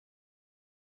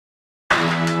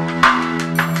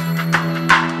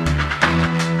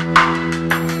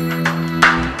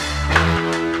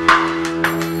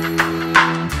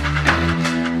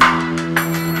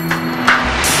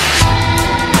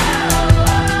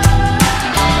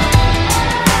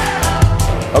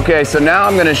Okay, so now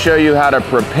I'm going to show you how to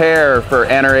prepare for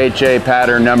Nrha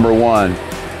pattern number 1.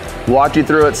 Walked you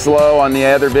through it slow on the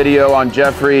other video on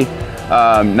Jeffrey,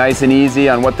 nice and easy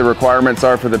on what the requirements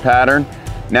are for the pattern.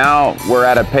 Now we're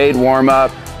at a paid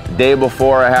warm-up, day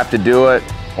before I have to do it,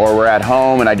 or we're at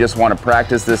home and I just want to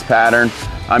practice this pattern.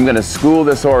 I'm going to school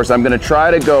this horse. I'm going to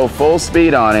try to go full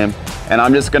speed on him, and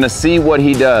I'm just going to see what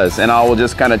he does, and I will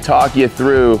just kind of talk you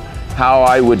through how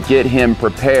I would get him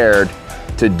prepared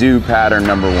to do pattern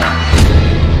number 1.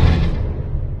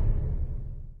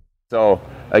 So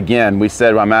again, we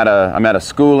said I'm at a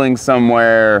schooling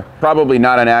somewhere, probably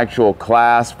not an actual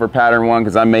class for pattern 1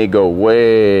 because I may go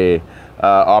way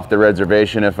off the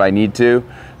reservation if I need to.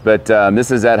 But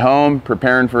this is at home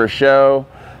preparing for a show,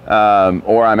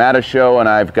 or I'm at a show and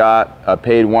I've got a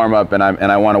paid warm-up and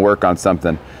I want to work on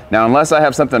something. Now, unless I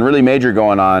have something really major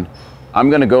going on,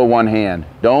 I'm going to go one hand.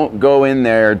 Don't go in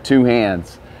there 2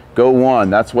 hands. Go 1.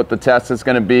 That's what the test is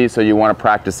going to be, so you want to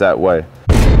practice that way.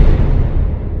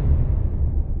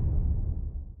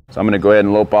 So I'm going to go ahead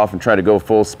and lope off and try to go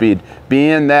full speed.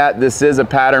 Being that this is a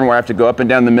pattern where I have to go up and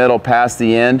down the middle past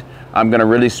the end, I'm going to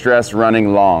really stress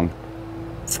running long.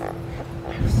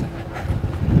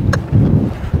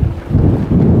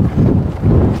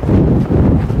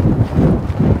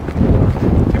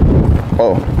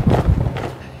 Oh,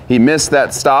 he missed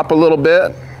that stop a little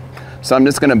bit. So I'm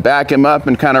just going to back him up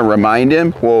and kind of remind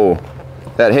him, whoa,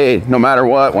 that hey, no matter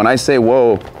what, when I say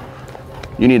whoa,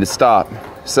 you need to stop.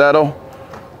 Settle,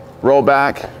 roll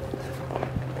back,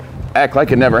 act like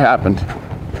it never happened.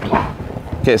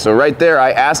 Okay, so right there,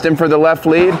 I asked him for the left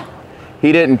lead.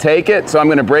 He didn't take it, so I'm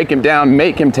going to break him down,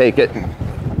 make him take it.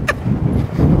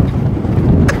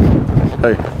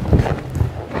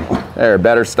 There,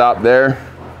 better stop there.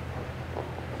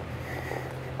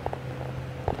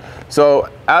 So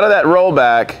out of that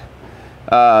rollback,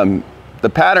 the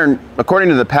pattern, according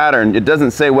to the pattern, it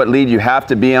doesn't say what lead you have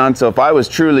to be on. So if I was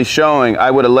truly showing,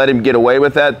 I would have let him get away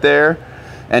with that there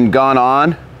and gone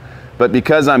on. But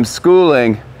because I'm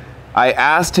schooling, I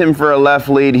asked him for a left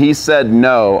lead. He said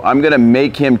no. I'm going to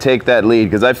make him take that lead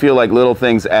because I feel like little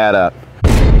things add up.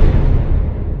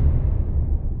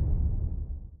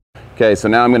 Okay, so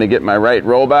now I'm going to get my right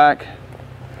rollback.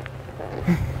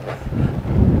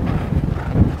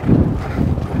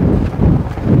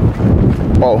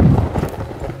 Oh,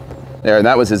 there,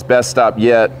 that was his best stop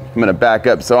yet. I'm going to back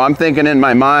up. So I'm thinking in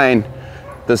my mind,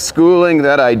 the schooling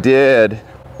that I did,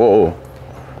 whoa,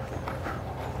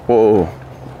 whoa,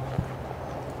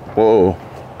 whoa.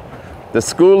 The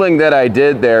schooling that I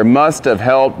did there must have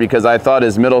helped because I thought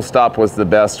his middle stop was the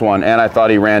best one and I thought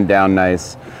he ran down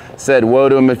nice. Said whoa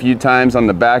to him a few times on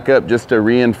the backup just to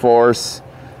reinforce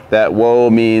that whoa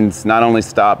means not only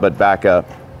stop but back up.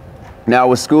 Now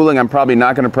with schooling, I'm probably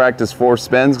not going to practice 4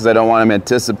 spins because I don't want him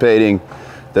anticipating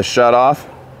the shut off.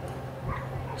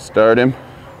 Start him.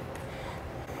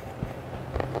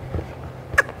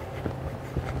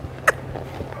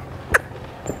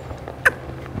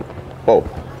 Whoa,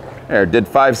 there, did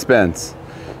 5 spins.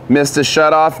 Missed a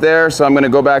shut off there, so I'm going to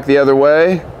go back the other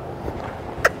way.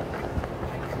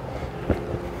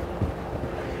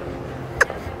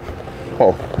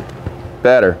 Oh,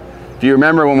 better. If you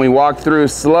remember when we walked through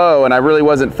slow and I really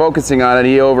wasn't focusing on it,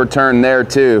 he overturned there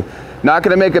too. Not going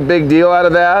to make a big deal out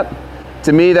of that.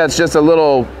 To me, that's just a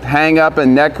little hang up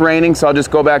and neck reining, so I'll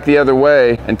just go back the other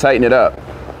way and tighten it up.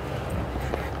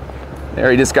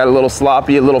 There, he just got a little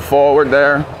sloppy, a little forward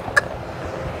there.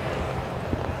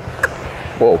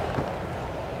 Whoa.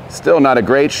 Still not a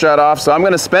great shut off, so I'm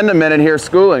going to spend a minute here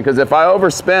schooling because if I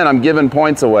overspin, I'm giving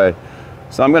points away.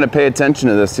 So I'm going to pay attention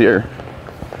to this here.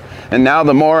 And now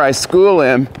the more I school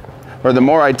him, or the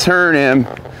more I turn him,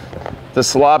 the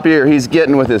sloppier he's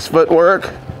getting with his footwork.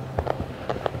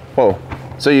 Whoa.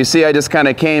 So you see I just kind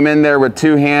of came in there with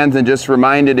 2 hands and just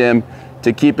reminded him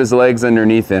to keep his legs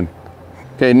underneath him.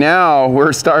 Okay, now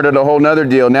we're started a whole nother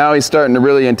deal. Now he's starting to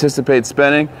really anticipate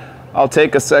spinning. I'll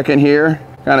take a second here,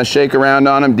 kind of shake around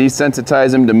on him,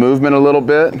 desensitize him to movement a little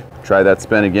bit. Try that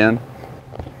spin again.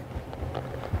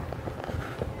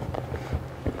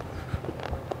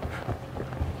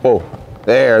 Whoa,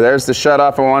 there's the shut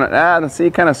off I wanted. See,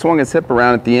 he kind of swung his hip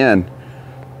around at the end.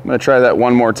 I'm going to try that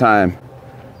one more time.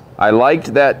 I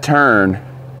liked that turn,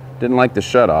 didn't like the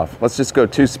shut off. Let's just go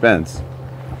 2 spins.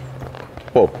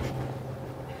 Whoa.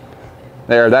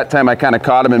 There, that time I kind of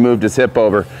caught him and moved his hip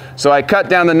over. So I cut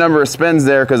down the number of spins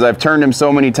there because I've turned him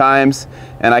so many times,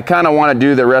 and I kind of want to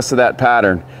do the rest of that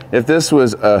pattern. If this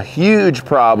was a huge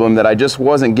problem that I just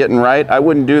wasn't getting right, I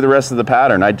wouldn't do the rest of the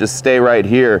pattern. I'd just stay right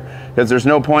here because there's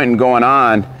no point in going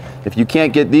on. If you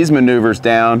can't get these maneuvers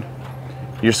down,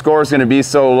 your score is going to be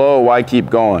so low, why keep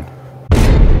going?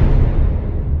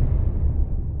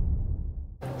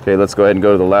 Okay, let's go ahead and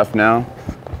go to the left now.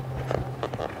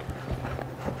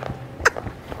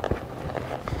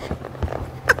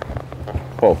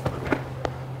 Pull.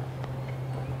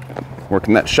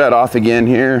 Working that shut off again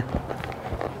here.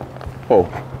 Pull.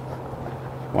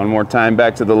 One more time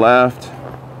back to the left.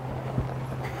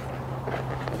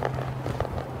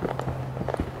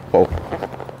 Pull.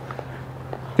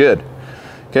 Good.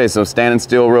 Okay, so standing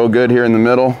still real good here in the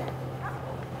middle.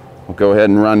 We'll go ahead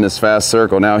and run this fast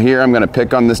circle. Now here I'm going to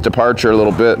pick on this departure a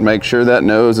little bit, make sure that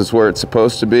nose is where it's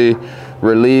supposed to be.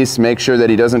 Release, make sure that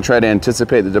he doesn't try to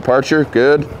anticipate the departure.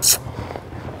 Good.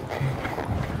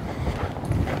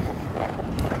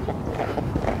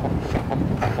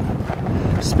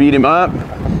 Speed him up.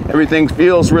 Everything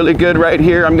feels really good right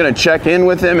here. I'm going to check in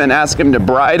with him and ask him to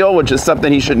bridle, which is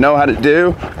something he should know how to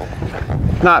do.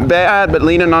 Not bad, but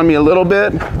leaning on me a little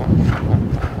bit.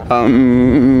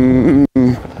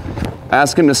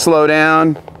 Ask him to slow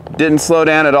down. Didn't slow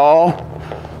down at all.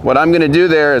 What I'm going to do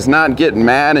there is not get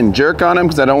mad and jerk on him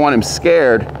because I don't want him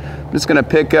scared. I'm just going to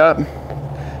pick up,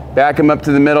 back him up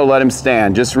to the middle, let him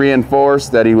stand. Just reinforce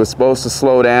that he was supposed to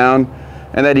slow down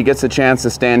and that he gets a chance to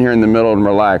stand here in the middle and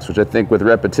relax, which I think with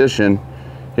repetition,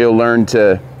 he'll learn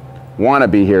to want to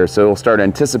be here. So he'll start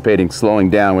anticipating slowing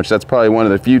down, which that's probably one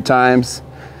of the few times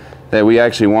that we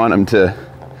actually want him to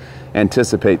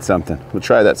anticipate something. We'll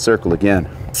try that circle again.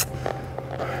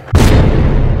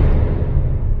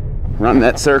 Run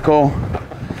that circle,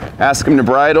 ask him to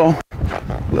bridle.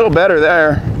 A little better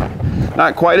there.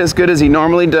 Not quite as good as he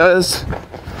normally does,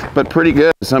 but pretty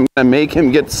good. So I'm gonna make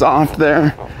him get soft there.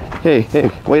 Hey, hey,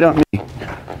 wait on me.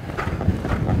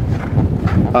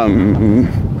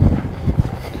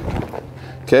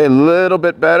 Okay, a little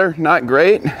bit better, not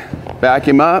great. Back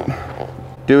him up,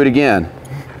 do it again.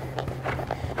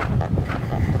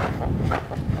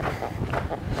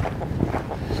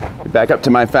 Back up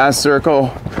to my fast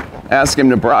circle. Ask him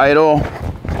to bridle.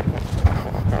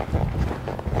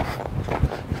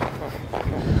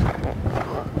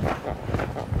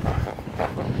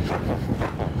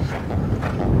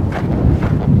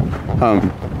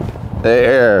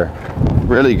 There,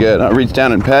 really good. I'll reach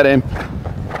down and pet him.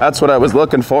 That's what I was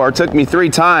looking for. It took me 3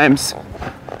 times.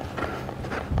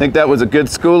 I think that was a good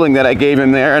schooling that I gave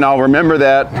him there, and I'll remember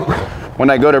that when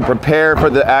I go to prepare for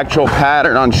the actual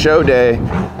pattern on show day.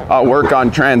 I'll work on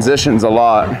transitions a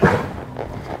lot.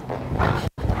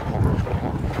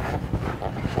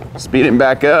 Speed him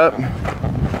back up.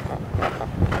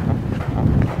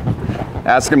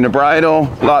 Ask him to bridle,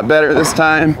 a lot better this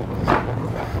time.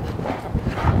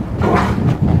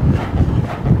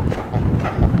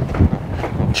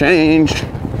 Change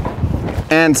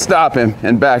and stop him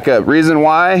and back up. Reason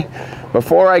why?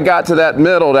 Before I got to that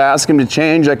middle to ask him to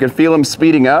change, I could feel him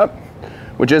speeding up,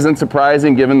 which isn't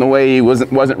surprising given the way he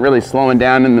wasn't really slowing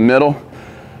down in the middle.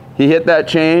 He hit that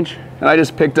change and I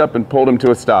just picked up and pulled him to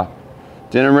a stop.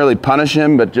 Didn't really punish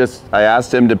him, but just I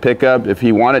asked him to pick up. If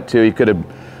he wanted to, he could have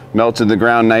melted the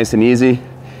ground nice and easy.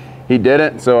 He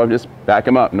didn't, so I just back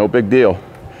him up, no big deal.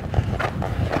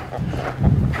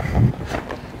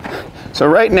 So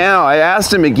right now, I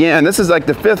asked him again, this is like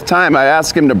the 5th time I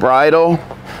asked him to bridle,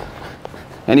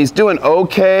 and he's doing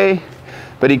okay,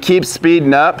 but he keeps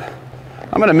speeding up.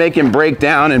 I'm gonna make him break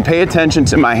down and pay attention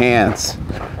to my hands.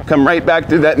 Come right back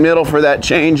through that middle for that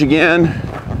change again.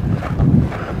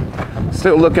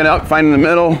 Still looking up, finding the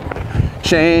middle,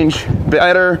 change,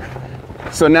 better.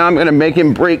 So now I'm gonna make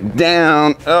him break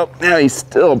down. Oh, now he's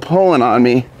still pulling on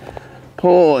me.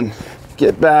 Pull and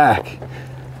get back.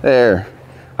 There.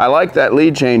 I like that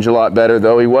lead change a lot better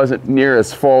though. He wasn't near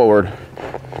as forward.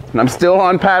 And I'm still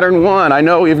on pattern 1. I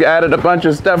know we've added a bunch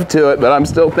of stuff to it, but I'm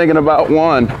still thinking about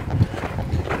 1.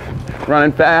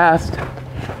 Running fast,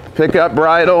 pick up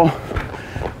bridle,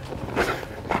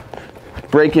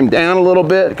 break him down a little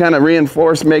bit, kind of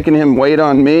reinforce making him wait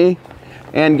on me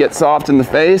and get soft in the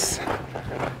face.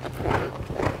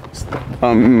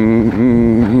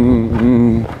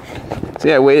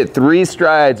 See, I waited 3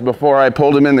 strides before I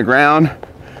pulled him in the ground.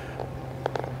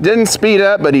 Didn't speed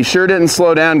up, but he sure didn't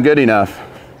slow down good enough.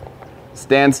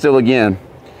 Stand still again.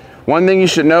 One thing you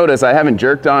should notice, I haven't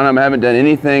jerked on him, I haven't done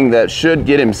anything that should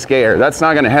get him scared. That's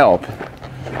not gonna help.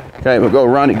 Okay, we'll go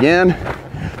run again.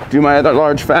 Do my other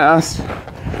large fast.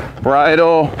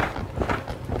 Bridle.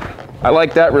 I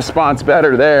like that response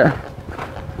better there.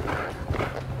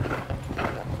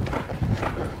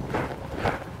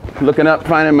 Looking up,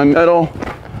 finding my middle.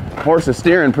 Horse is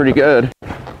steering pretty good.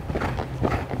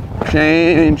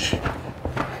 Change.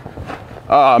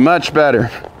 Ah, much better.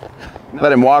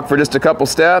 Let him walk for just a couple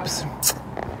steps.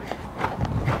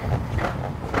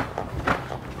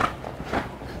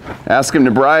 Ask him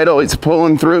to bridle. He's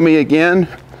pulling through me again.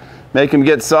 make him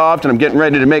get soft, and I'm getting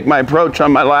ready to make my approach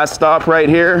on my last stop right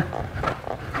here.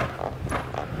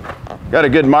 Got a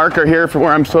good marker here for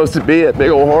where I'm supposed to be at Big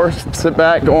Ol' Horse. Sit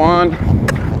back, go on.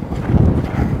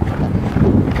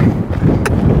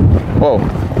 Whoa.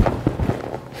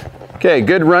 Okay,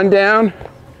 good rundown.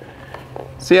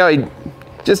 See how he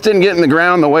just didn't get in the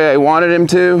ground the way I wanted him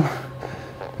to?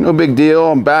 No big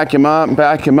deal. Back him up,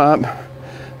 back him up.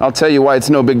 I'll tell you why it's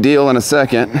no big deal in a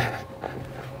second.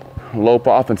 Lope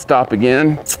off and stop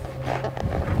again.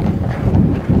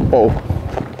 Oh,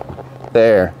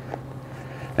 there.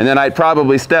 And then I'd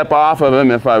probably step off of him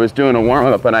if I was doing a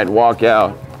warm-up, and I'd walk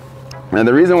out. And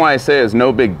the reason why I say it's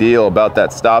no big deal about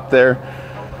that stop there,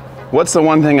 what's the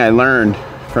one thing I learned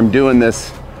from doing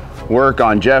this work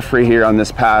on Jeffrey here on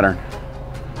this pattern?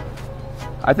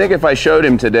 I think if I showed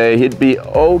him today, he'd be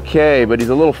okay, but he's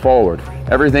a little forward.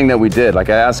 Everything that we did, like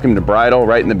I asked him to bridle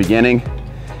right in the beginning,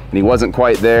 and he wasn't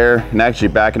quite there, and actually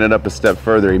backing it up a step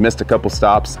further, he missed a couple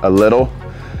stops, a little.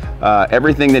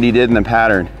 Everything that he did in the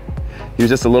pattern, he was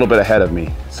just a little bit ahead of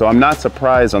me. So I'm not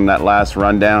surprised on that last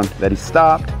rundown that he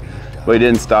stopped, but he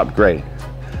didn't stop great.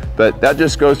 But that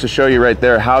just goes to show you right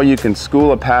there how you can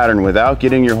school a pattern without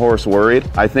getting your horse worried.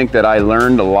 I think that I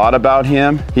learned a lot about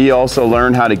him. He also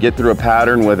learned how to get through a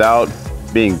pattern without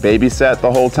being babysat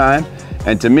the whole time.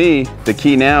 And to me, the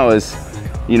key now is,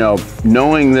 you know,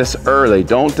 knowing this early.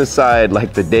 Don't decide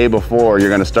like the day before you're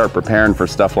gonna start preparing for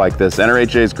stuff like this.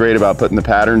 NRHA is great about putting the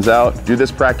patterns out. Do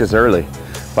this practice early.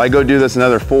 If I go do this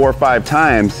another 4 or 5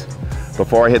 times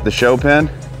before I hit the show pen,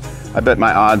 I bet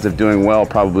my odds of doing well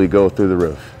probably go through the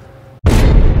roof.